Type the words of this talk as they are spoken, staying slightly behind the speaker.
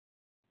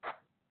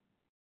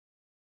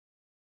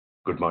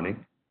Good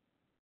morning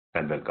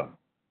and welcome.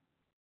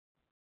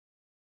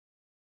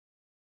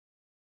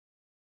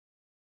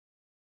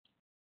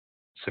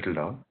 Settle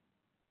down,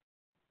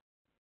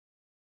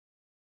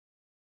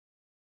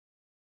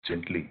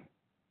 gently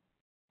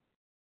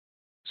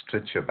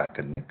stretch your back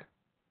and neck.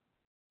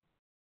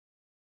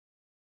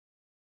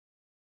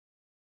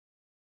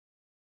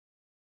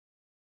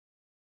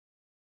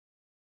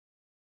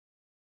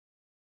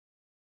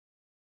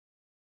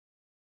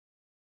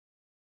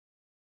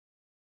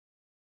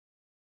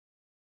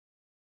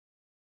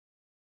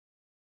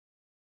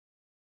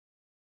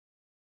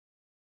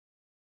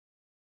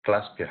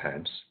 Clasp your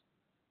hands,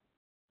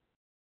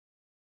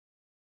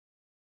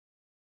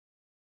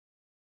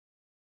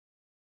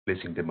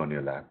 placing them on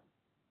your lap.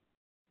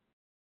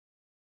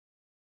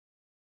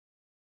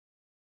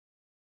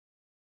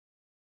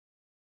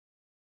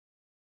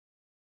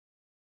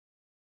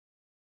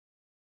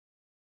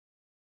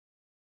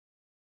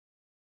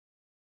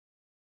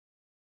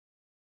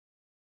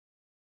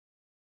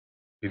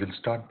 We will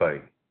start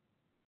by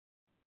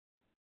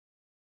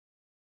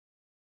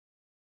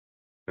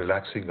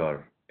relaxing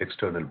our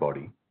external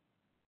body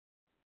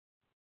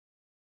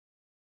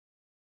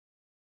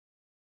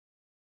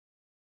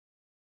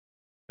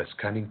by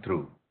scanning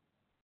through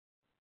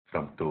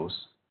from toes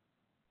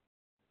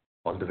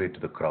all the way to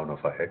the crown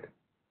of our head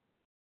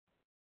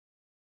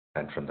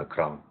and from the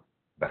crown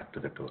back to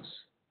the toes.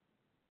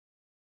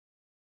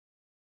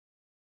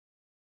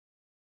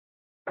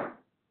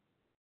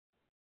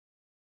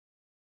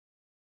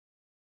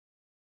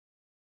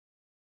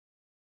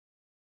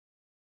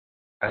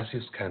 As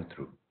you scan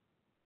through,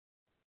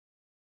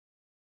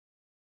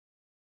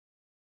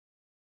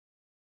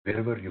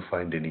 wherever you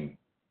find any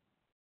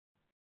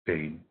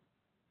pain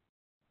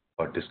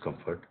or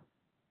discomfort,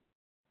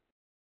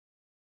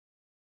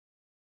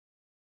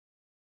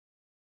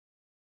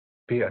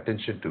 pay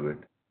attention to it,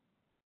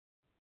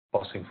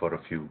 pausing for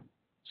a few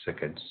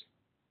seconds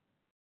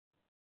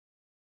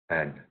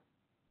and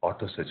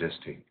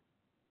auto-suggesting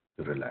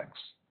to relax.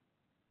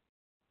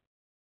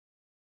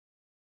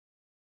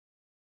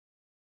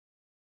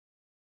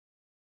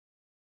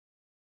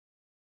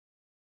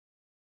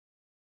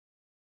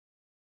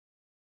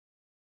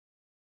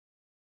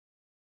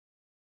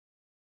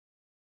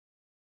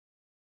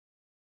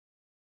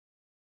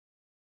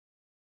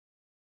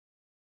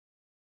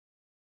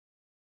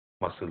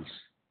 Muscles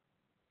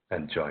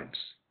and joints,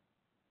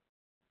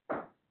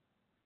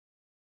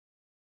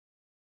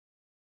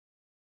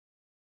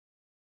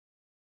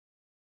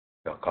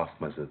 your calf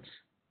muscles,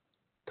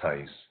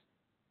 thighs,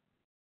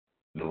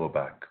 lower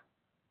back,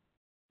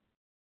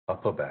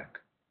 upper back,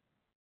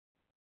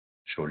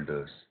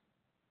 shoulders,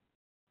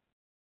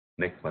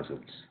 neck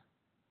muscles,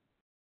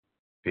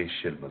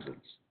 facial muscles.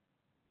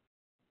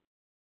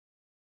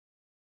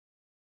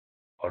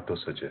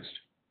 Auto-suggest,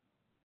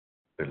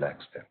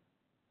 relax them.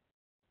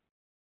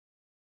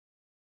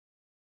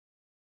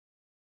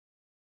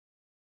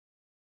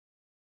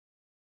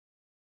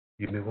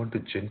 You may want to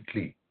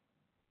gently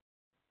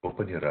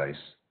open your eyes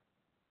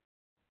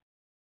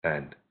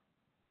and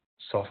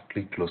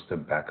softly close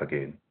them back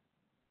again,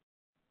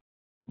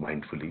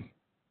 mindfully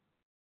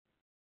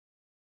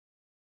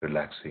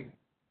relaxing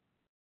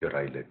your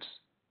eyelids.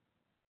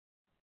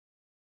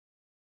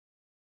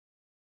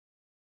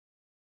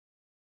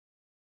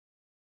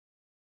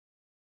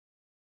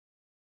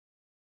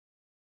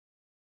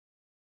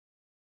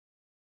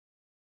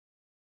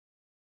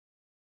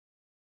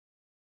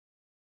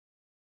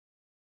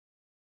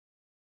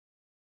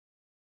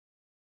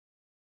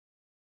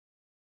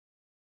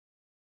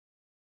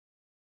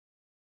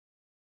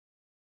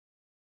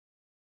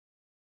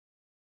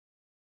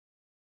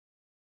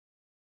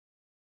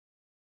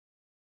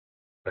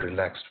 A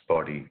relaxed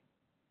body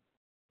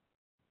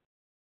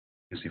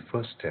is the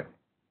first step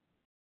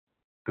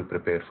to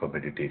prepare for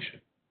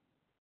meditation.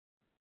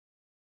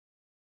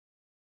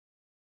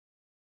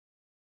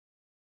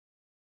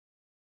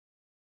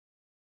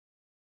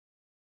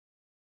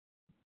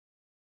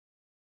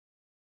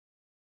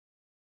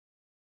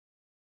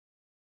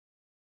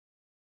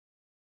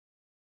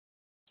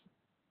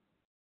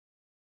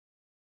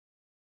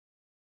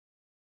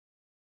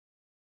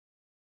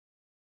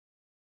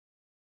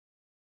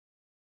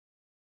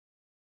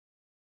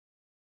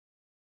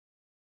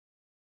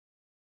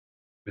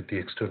 With the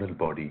external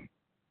body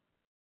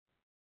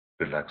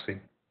relaxing,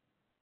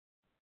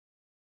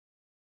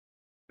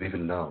 we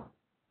will now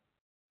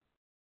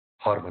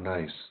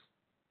harmonize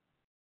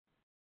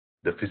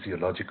the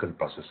physiological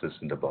processes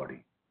in the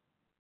body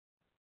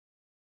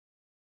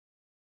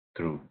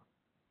through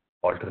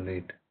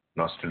alternate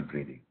nostril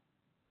breathing.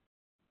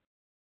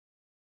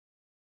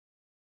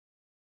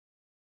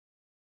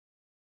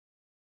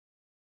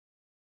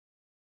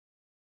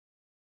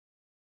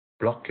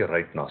 Block your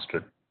right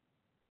nostril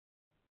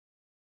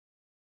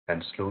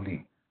and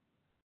slowly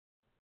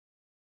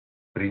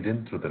breathe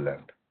in through the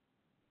left.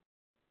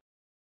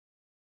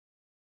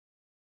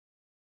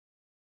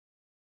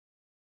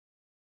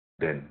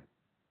 Then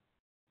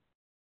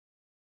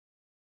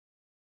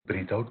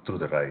breathe out through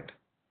the right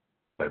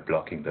by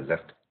blocking the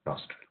left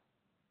nostril.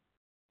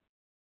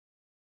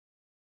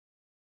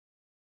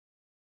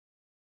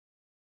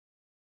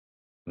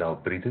 Now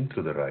breathe in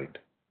through the right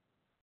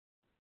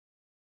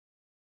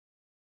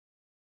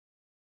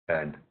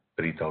and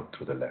breathe out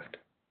through the left.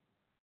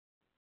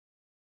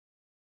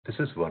 This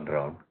is one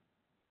round.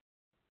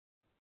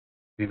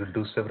 We will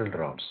do several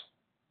rounds.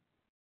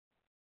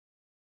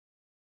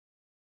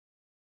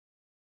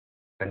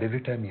 And every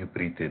time you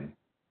breathe in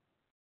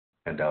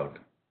and out,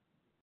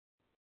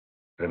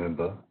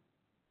 remember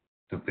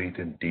to breathe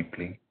in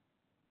deeply,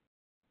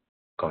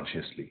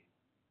 consciously,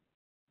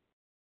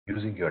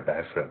 using your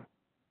diaphragm.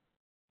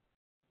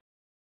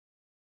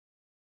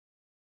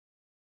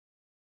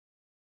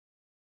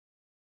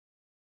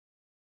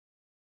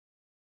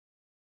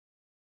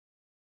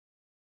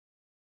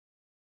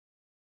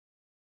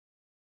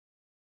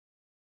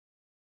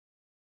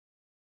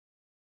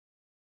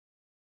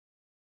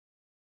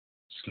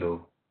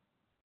 Slow,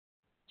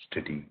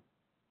 steady,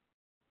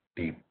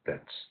 deep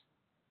breaths.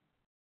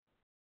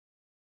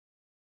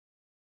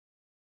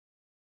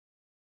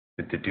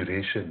 With the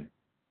duration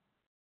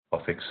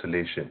of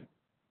exhalation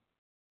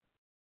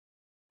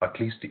at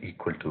least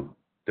equal to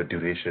the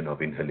duration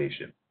of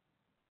inhalation,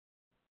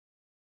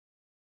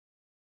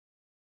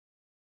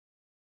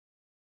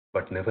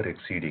 but never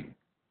exceeding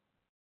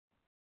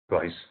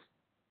twice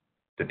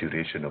the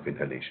duration of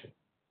inhalation.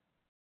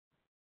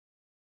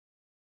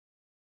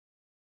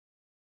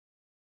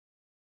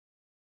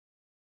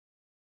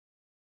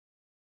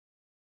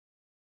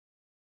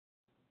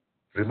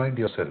 Remind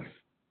yourself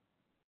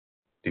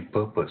the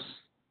purpose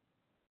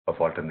of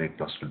alternate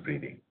nostril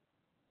breathing.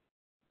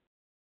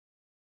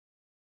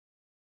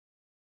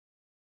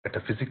 At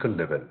a physical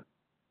level,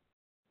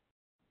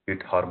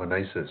 it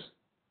harmonizes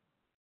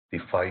the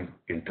 5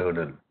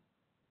 internal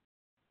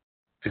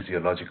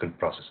physiological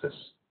processes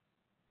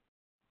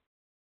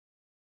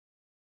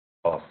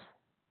of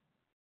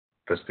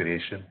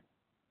respiration,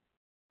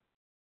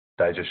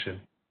 digestion,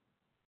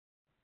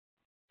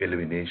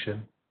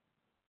 elimination,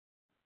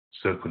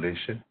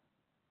 circulation,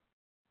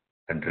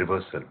 and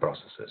reversal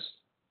processes.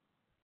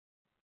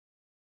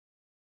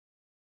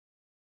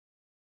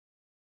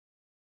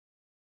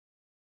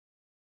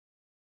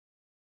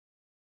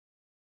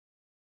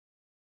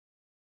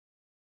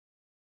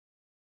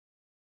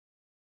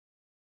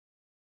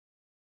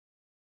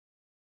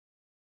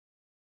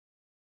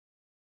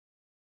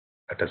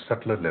 At a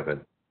subtler level,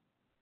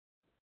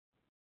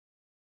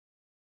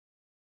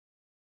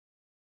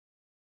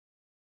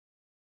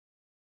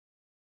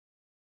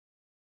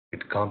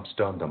 it calms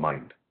down the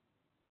mind,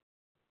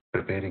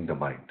 preparing the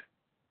mind.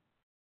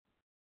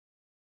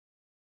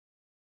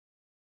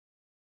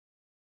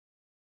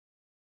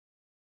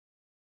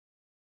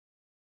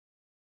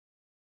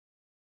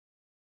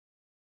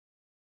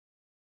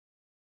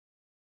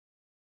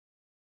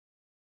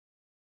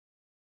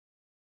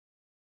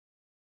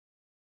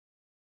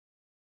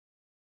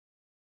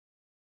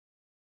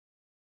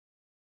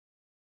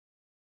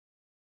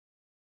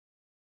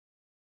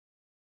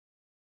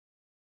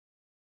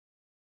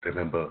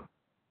 Remember,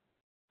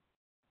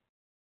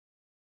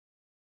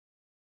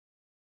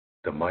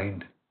 the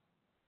mind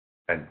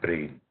and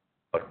brain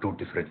are 2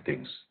 different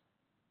things.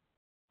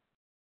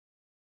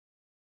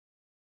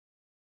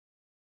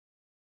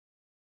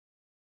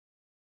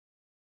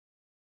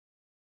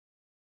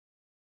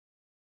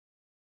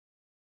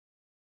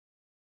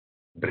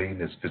 Brain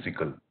is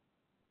physical,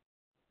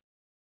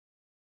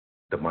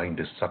 the mind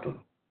is subtle.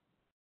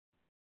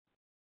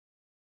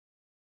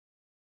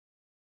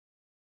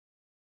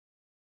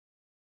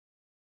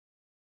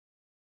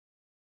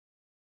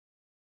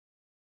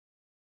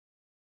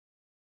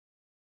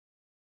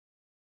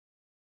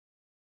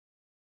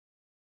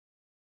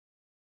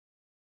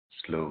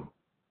 Slow,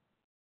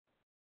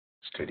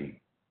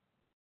 steady,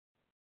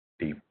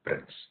 deep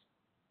breaths.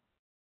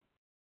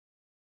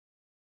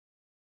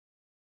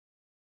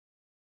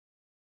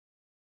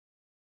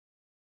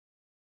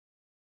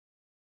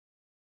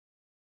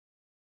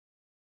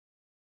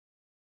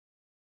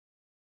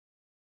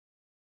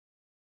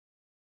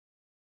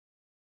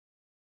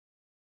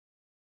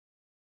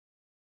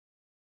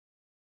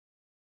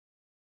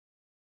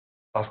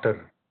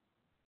 After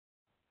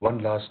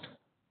one last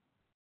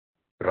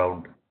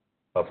round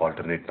of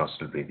alternate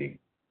nostril breathing,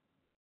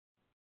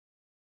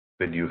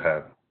 when you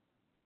have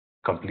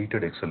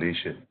completed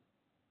exhalation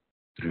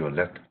through your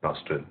left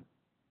nostril,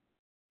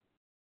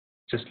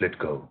 just let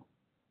go,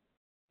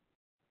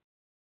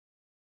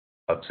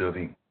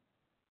 observing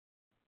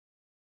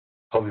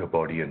how your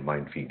body and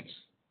mind feels.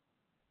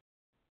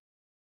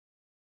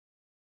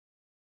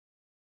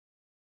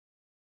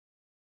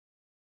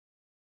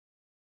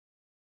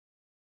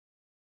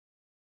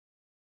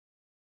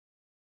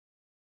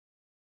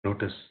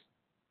 Notice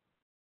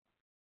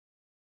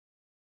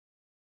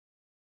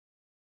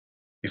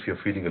if you're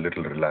feeling a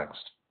little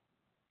relaxed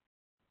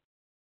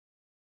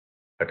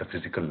at a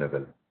physical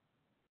level.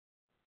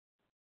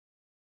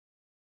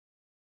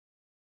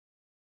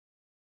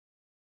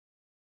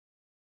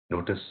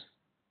 Notice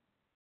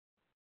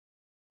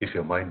if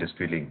your mind is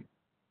feeling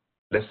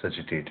less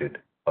agitated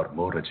or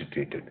more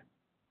agitated.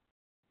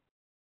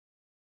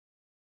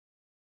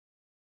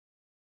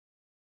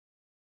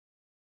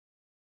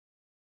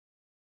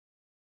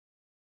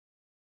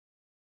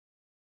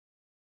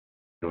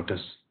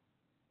 Notice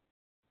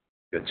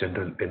your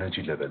general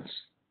energy levels.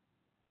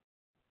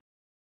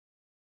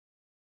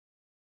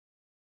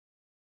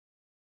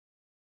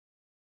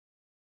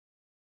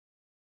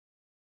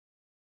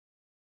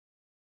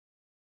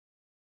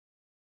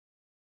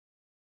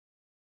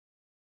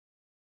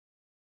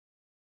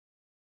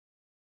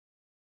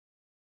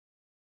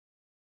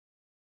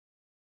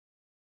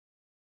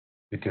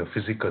 With your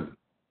physical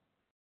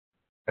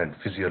and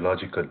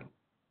physiological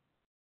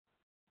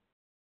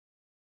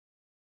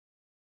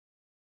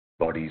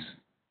bodies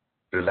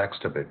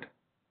relaxed a bit,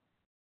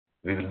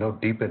 we will now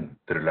deepen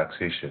the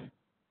relaxation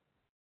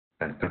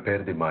and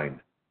prepare the mind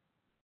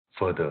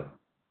further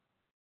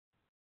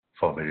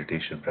for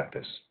meditation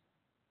practice.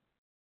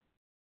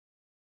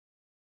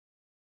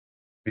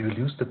 We will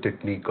use the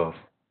technique of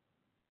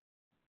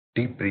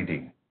deep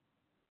breathing,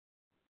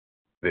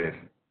 where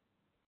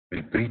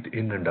we'll breathe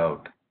in and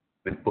out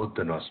with both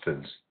the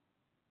nostrils,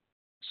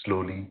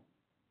 slowly,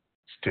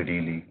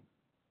 steadily,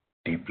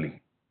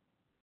 deeply,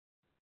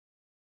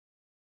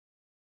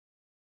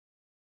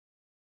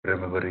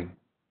 remembering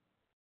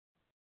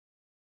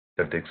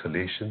that the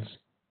exhalations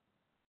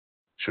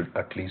should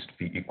at least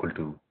be equal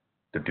to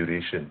the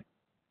duration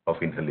of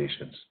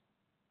inhalations.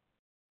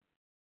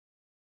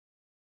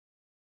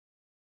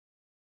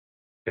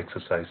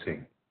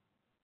 Exercising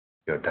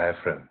your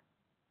diaphragm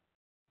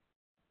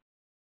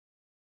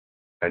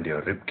and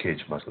your rib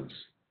cage muscles,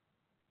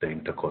 the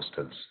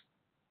intercostals.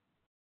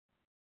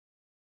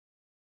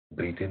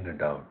 Breathe in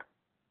and out,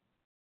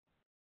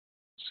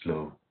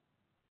 slow,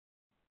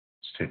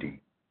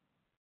 steady,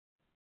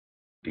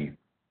 deep,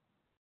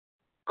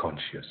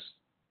 conscious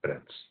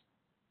breaths.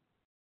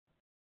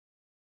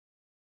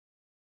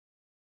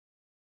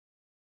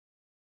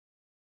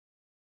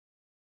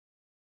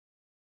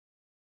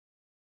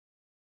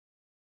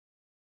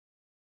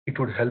 It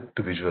would help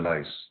to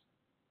visualize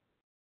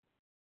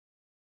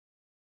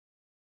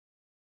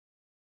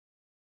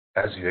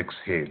as you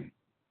exhale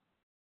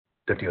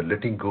that you're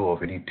letting go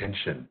of any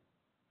tension,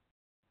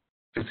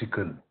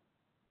 physical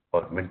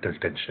or mental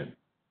tension.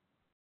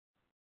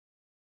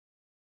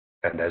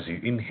 And as you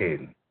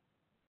inhale,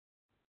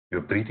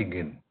 you're breathing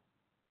in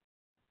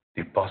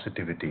the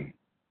positivity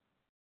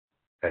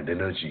and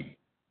energy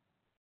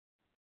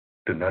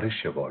to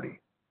nourish your body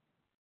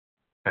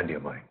and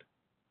your mind.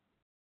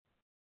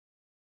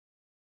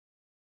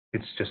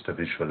 It's just a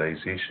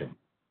visualization,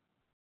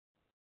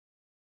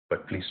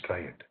 but please try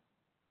it.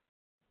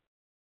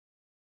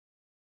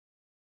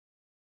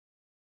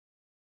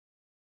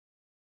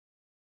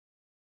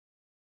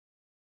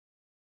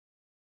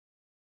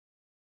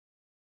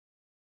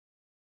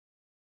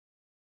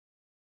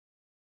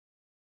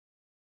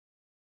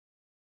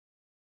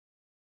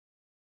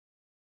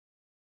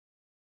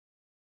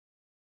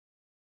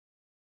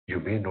 You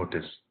may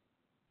notice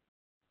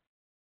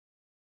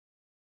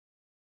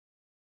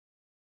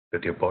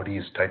that your body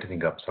is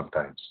tightening up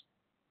sometimes.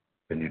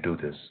 When you do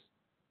this,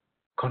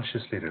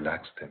 consciously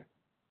relax them.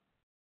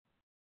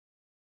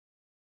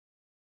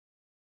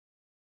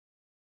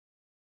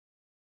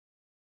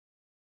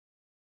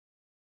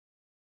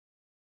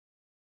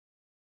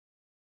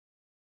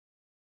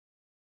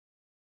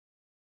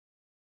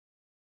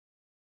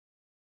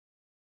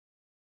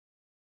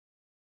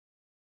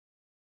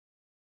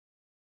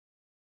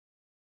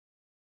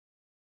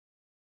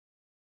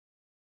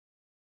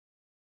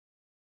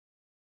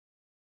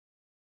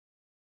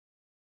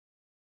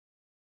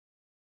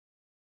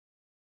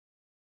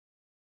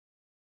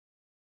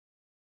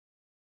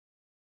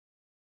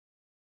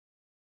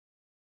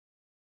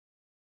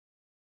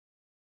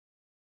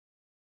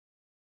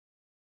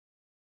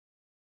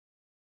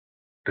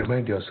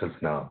 Remind yourself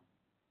now,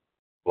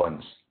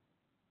 once,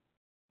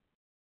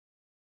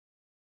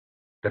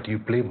 that you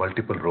play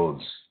multiple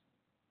roles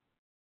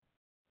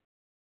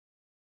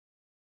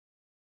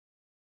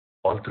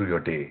all through your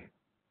day,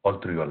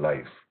 all through your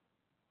life.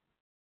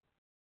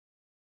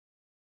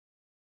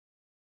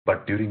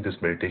 But during this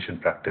meditation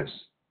practice,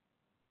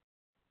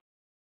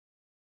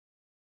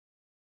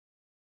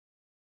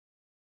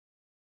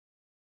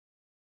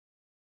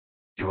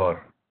 you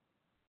are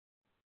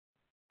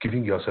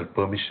giving yourself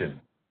permission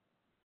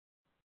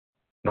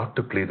not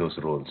to play those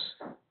roles.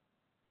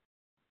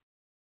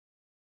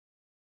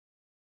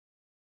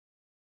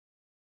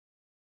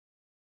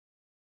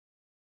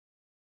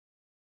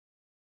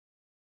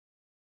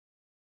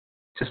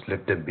 Just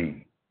let them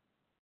be.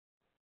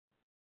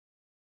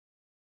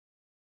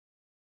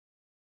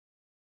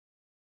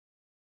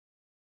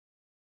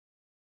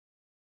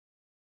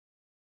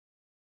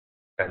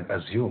 And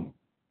assume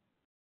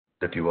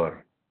that you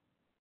are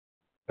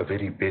a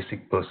very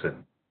basic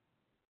person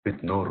with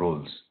no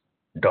roles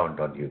dawned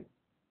on you.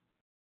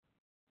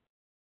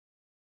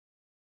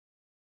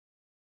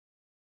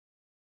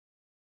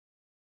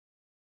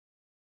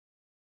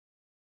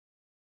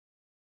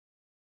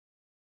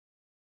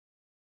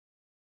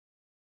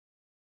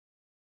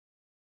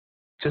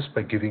 Just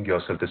by giving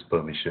yourself this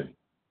permission,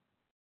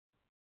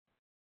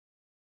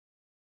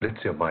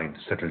 lets your mind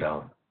settle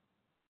down.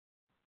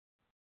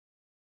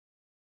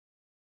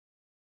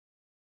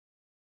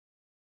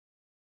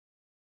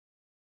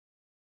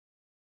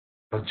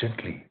 Now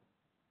gently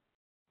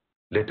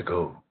let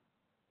go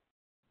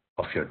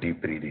of your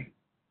deep breathing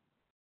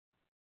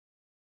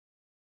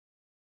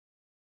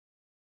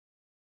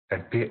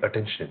and pay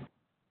attention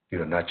to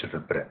your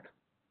natural breath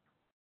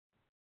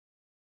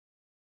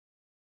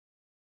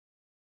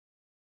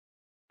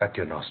at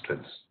your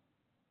nostrils.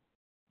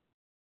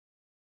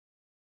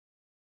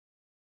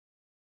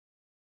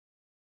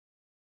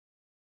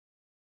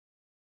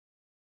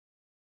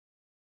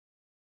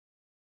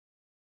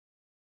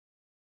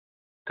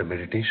 The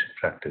meditation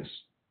practice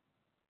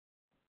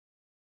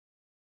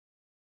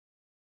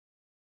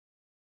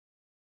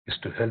is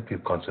to help you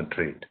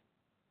concentrate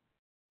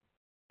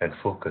and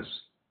focus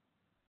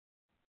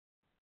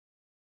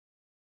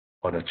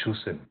on a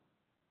chosen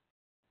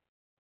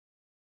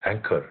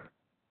anchor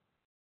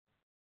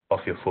of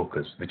your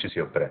focus, which is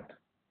your breath.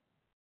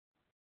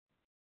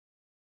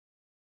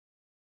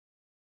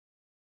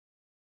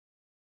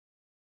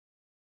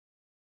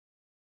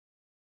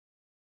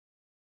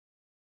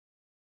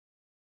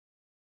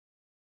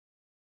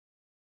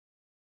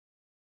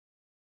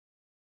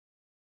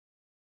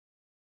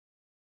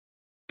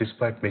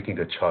 Despite making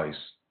a choice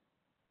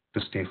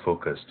to stay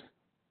focused,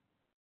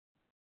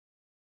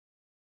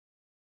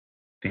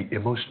 the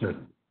emotional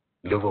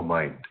lower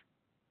mind,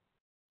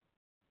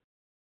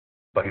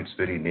 by its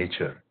very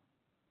nature,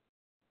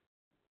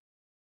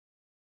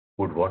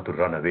 would want to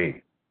run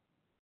away,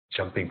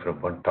 jumping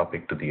from one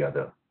topic to the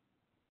other.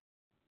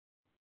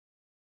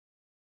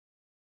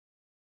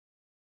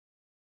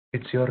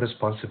 It's your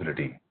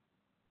responsibility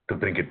to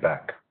bring it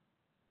back.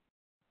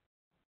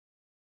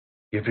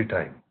 Every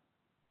time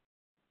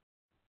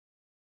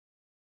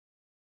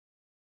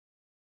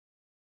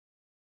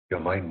your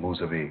mind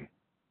moves away,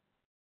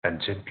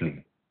 and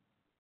gently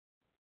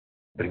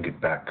bring it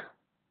back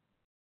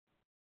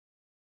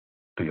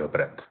to your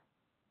breath.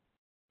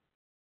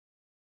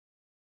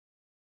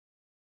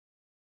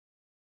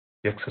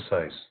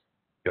 Exercise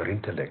your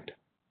intellect,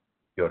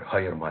 your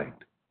higher mind,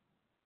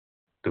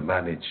 to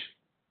manage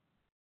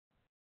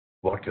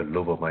what your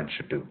lower mind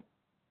should do,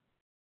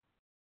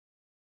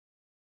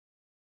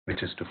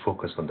 which is to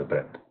focus on the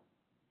breath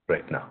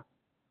right now.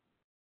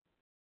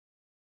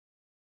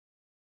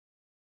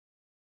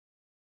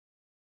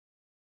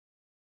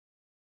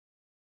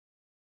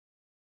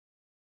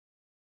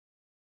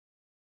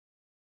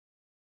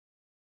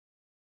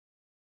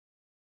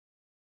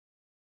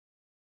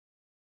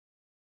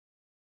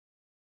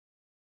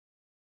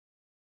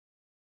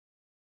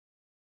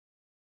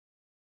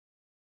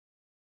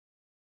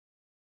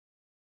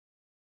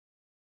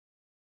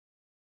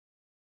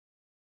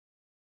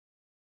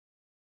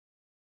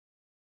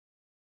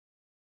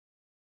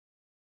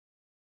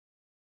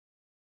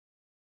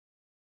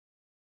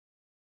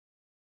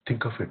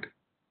 Think of it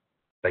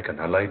like an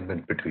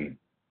alignment between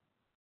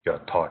your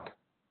thought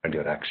and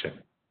your action.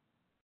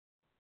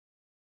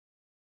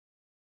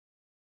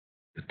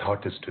 The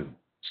thought is to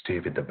stay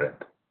with the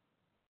breath,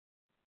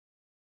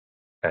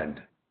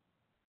 and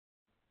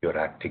you're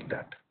acting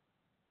that,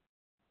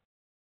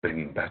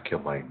 bringing back your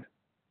mind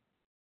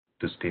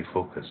to stay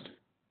focused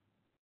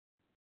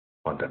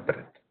on that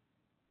breath.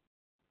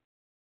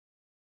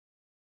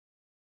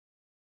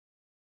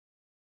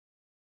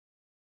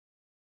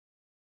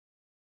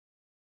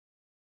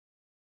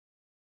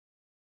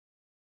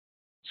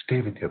 Stay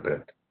with your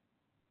breath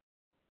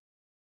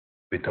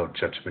without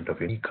judgment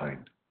of any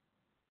kind,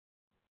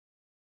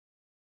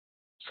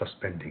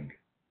 suspending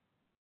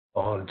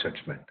all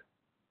judgment.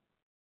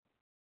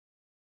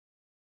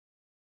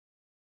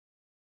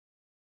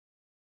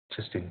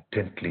 Just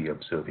intently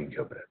observing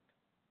your breath.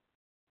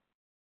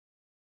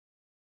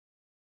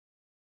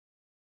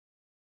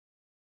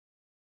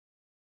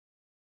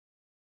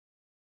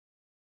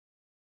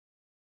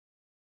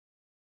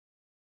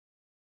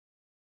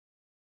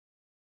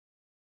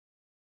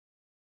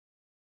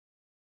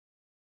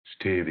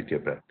 Stay with your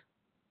breath.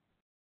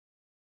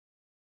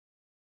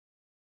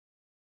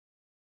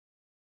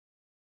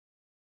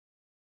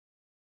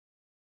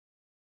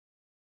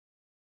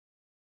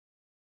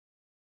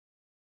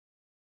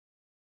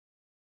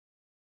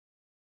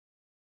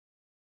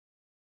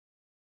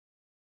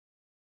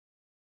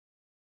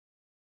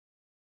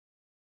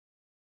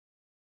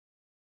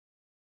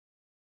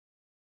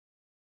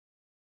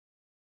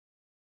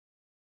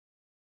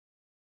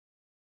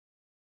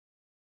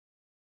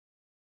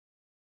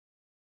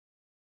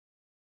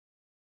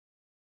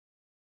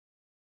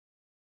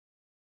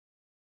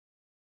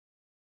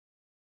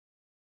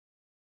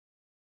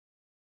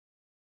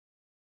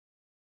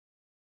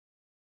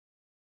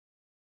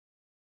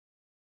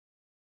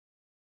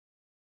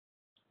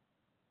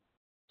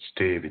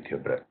 Stay with your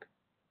breath.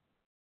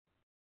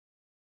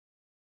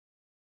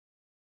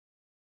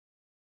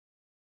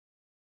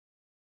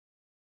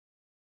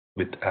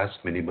 With as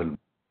minimal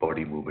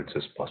body movements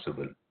as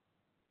possible,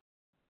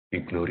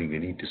 ignoring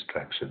any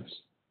distractions,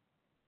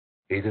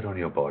 either on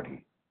your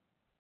body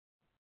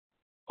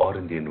or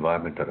in the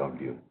environment around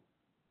you.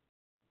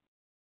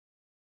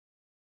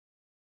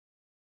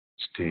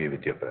 Stay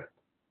with your breath.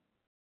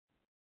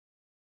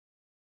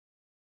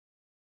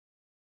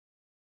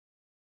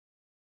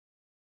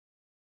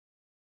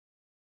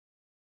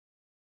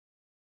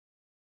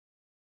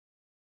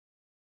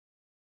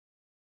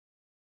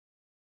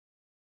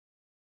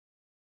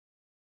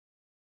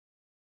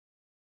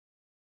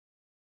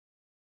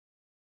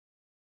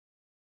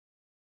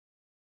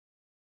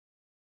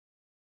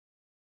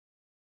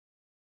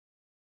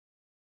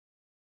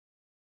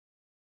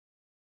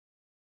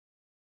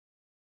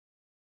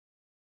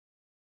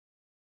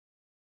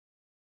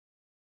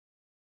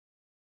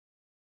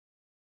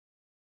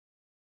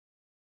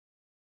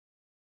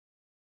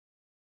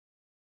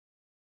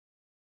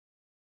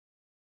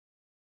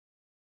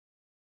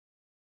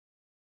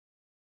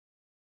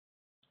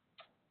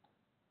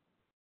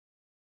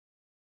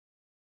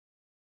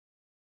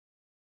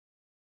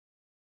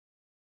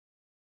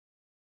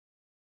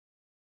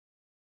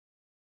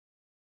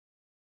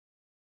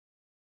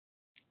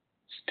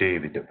 Stay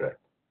with your breath.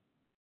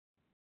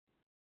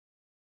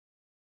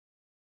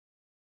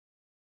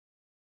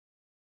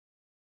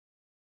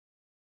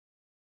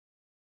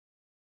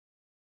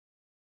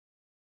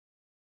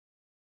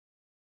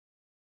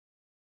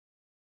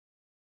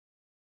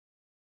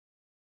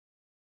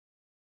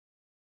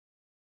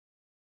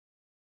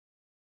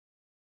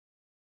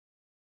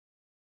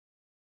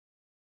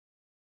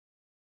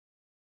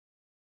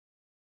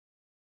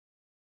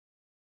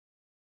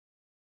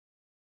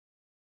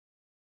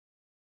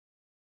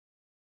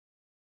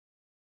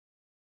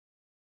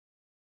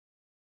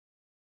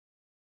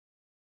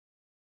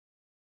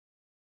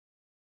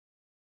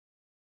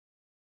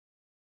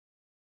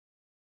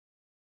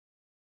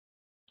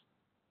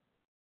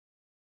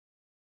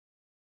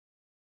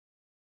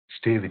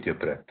 Stay with your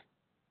breath.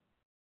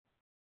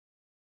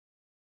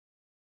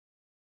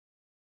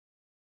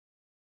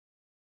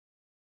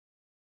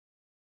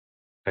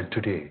 And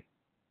today,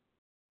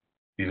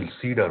 we will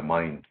seed our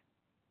mind,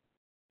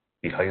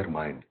 the higher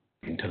mind,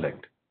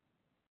 intellect,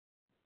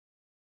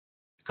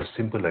 a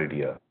simple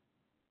idea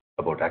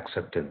about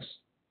acceptance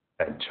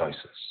and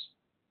choices.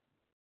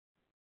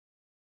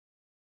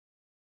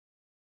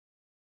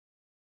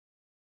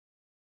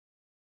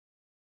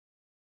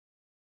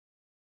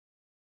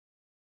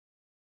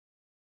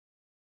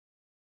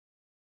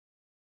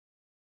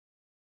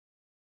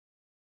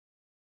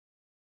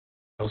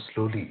 Now,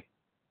 slowly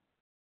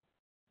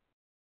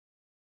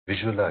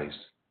visualize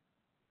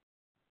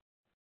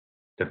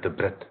that the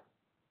breath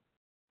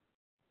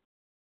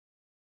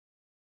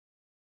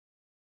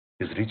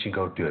is reaching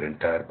out to your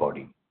entire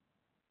body.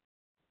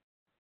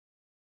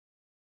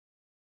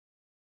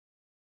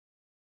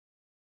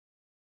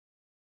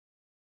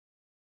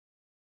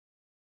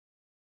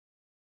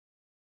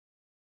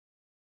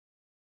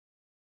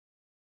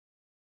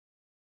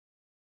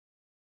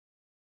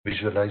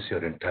 Visualize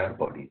your entire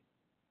body,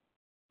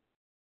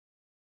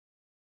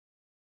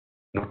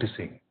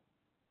 noticing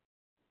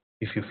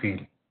if you feel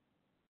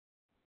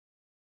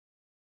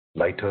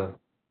lighter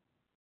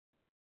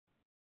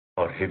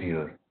or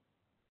heavier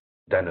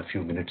than a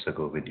few minutes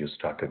ago when you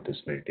started this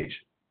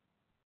meditation.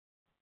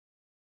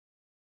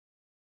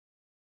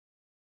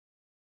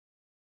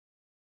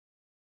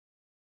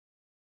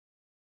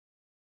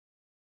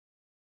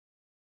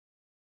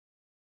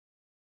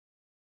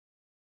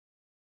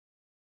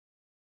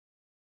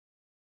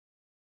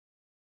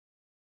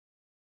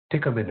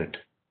 Take a minute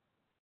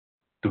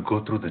to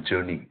go through the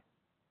journey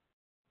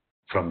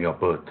from your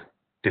birth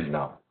till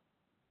now.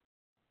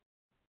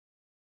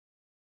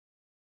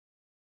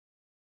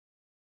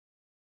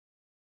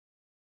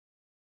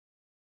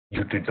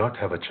 You did not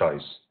have a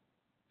choice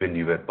when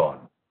you were born.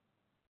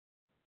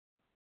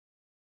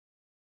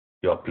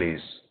 Your place,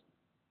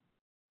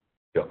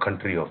 your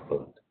country of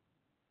birth,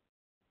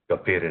 your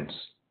parents,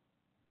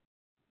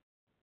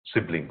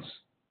 siblings,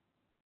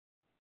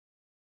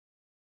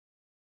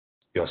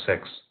 your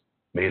sex,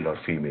 male or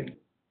female,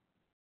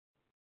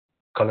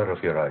 color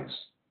of your eyes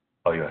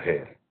or your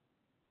hair,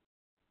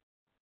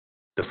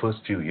 the first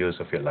few years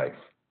of your life.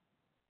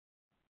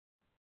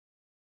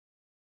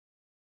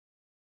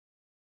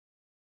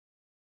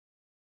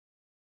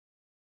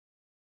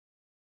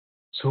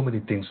 So many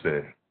things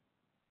were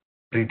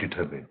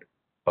predetermined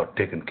or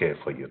taken care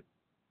for you.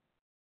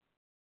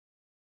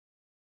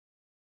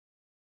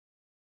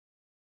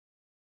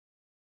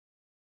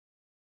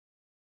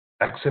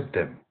 Accept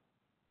them.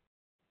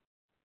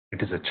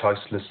 It is a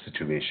choiceless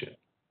situation.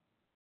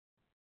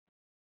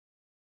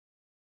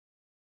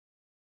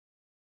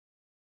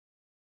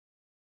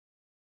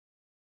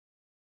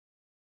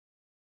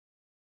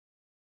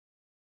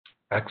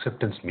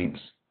 Acceptance means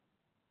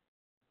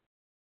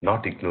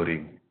not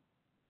ignoring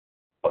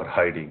or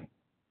hiding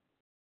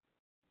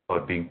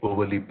or being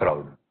overly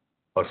proud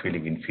or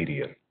feeling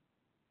inferior.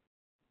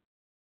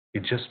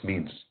 It just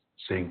means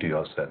saying to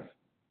yourself,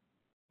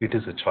 it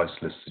is a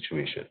choiceless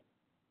situation.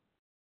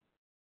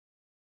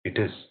 It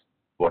is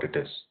what it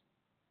is,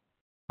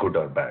 good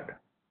or bad,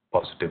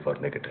 positive or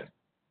negative.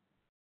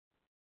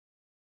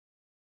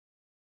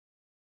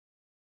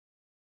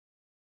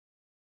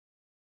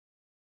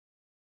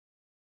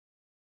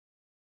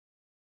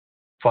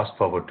 Fast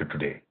forward to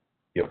today,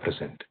 your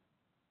present,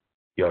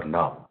 your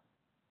now.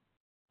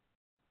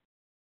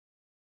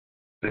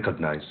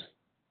 Recognize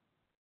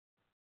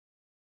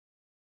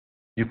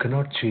you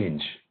cannot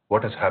change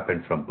what has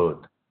happened from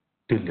birth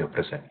till your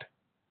present.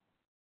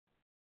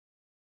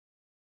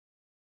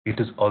 It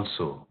is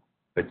also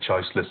a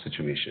choiceless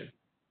situation.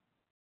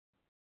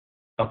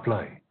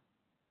 Apply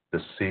the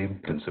same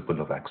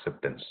principle of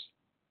acceptance.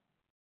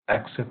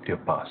 Accept your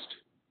past.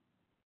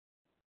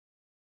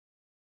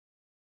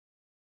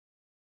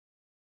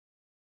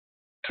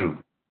 True,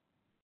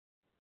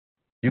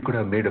 you could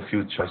have made a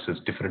few choices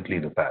differently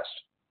in the past,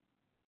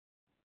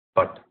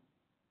 but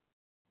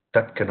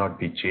that cannot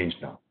be changed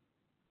now.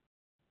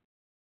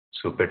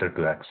 So better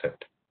to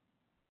accept.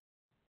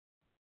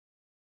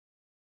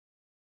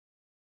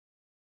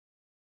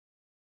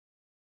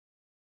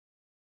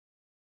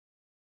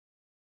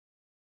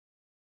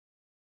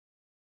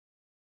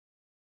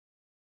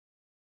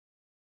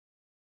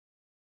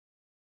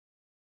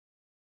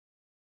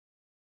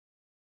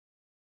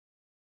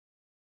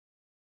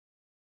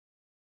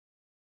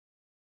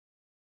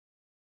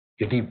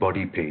 any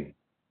body pain,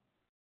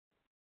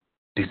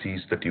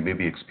 disease that you may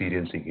be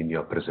experiencing in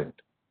your present.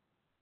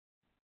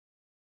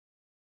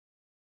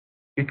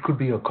 It could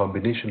be a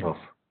combination of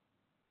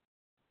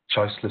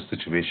choiceless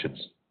situations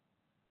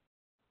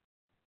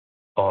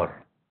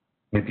or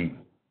maybe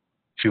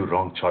few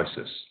wrong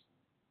choices.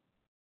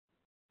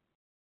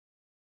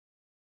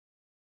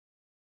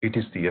 It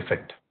is the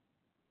effect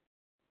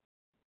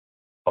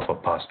of a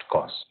past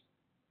cause.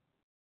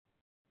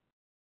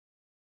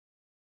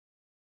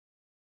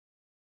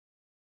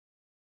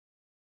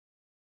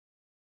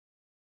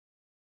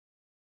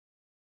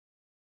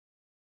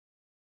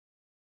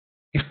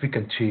 If we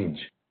can change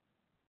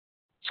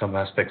some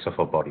aspects of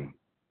our body,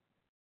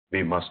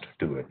 we must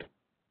do it.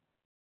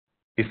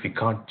 If we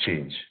can't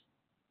change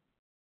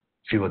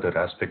few other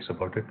aspects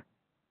about it,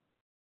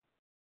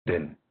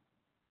 then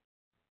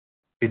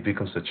it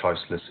becomes a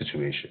choiceless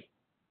situation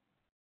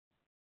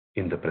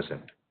in the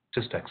present.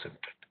 Just accept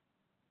it.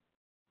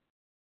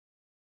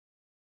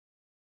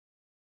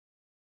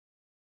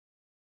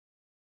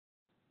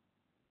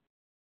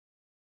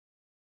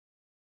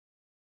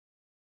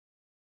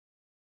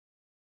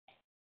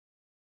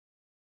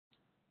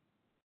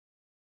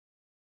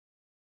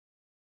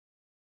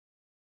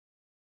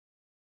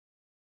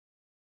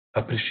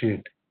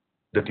 Appreciate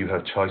that you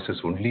have choices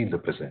only in the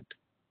present.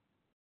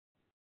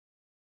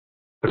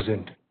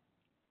 Present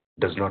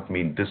does not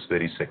mean this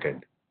very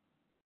second.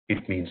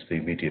 It means the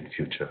immediate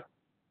future.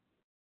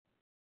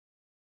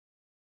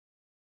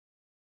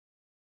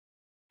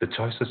 The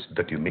choices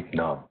that you make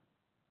now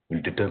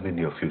will determine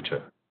your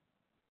future.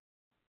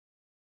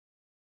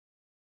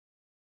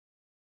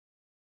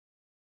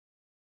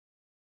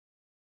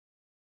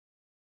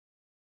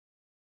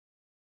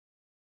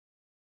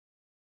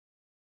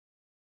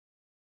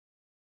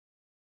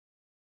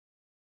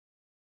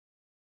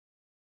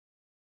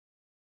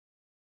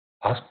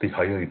 Ask the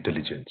higher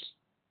intelligence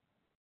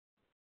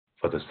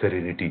for the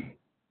serenity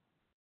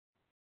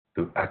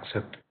to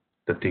accept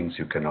the things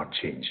you cannot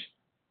change,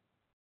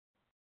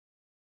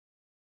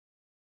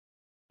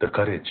 the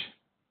courage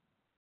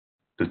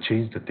to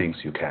change the things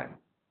you can,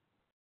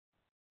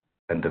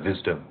 and the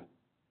wisdom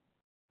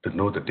to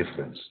know the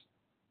difference,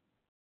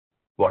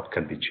 what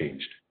can be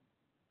changed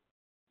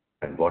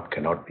and what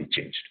cannot be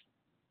changed.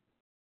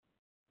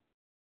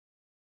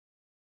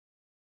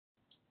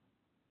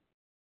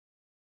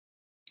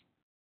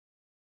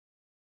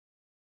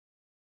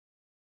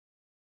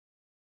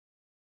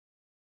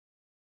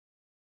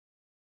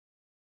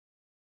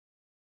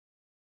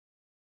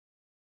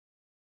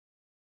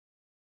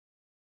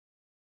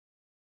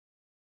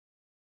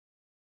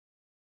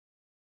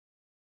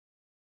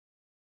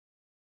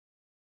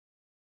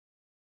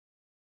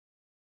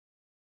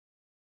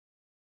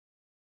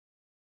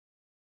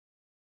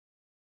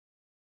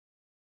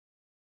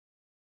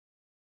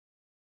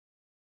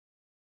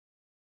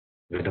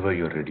 Whenever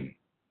you're ready,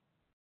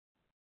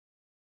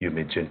 you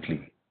may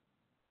gently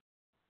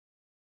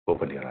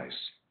open your eyes.